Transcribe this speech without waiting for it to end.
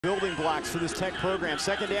Building blocks for this Tech program.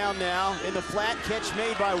 Second down now in the flat, catch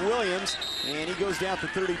made by Williams, and he goes down to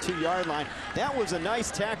the 32-yard line. That was a nice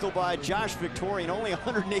tackle by Josh Victorian, only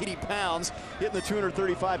 180 pounds, hitting the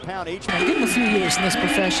 235-pound HP. Give him a few years in this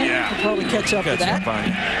profession. Yeah. He'll probably catch up to that.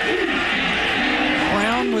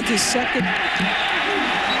 Brown with his second.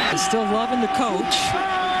 He's still loving the coach.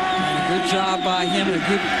 And a good job by him and a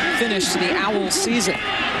good finish to the Owls season.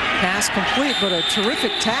 Pass complete, but a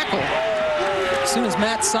terrific tackle. As soon as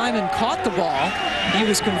Matt Simon caught the ball, he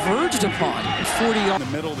was converged upon. 40 yards. In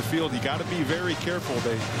the middle of the field, you got to be very careful.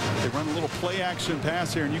 They run a little play action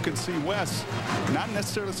pass here, and you can see Wes not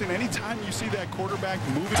necessarily seeing any time you see that quarterback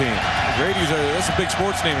moving. That's a big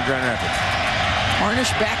sports name in Grand Rapids. Harnish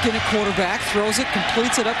back in at quarterback, throws it,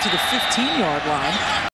 completes it up to the 15-yard line.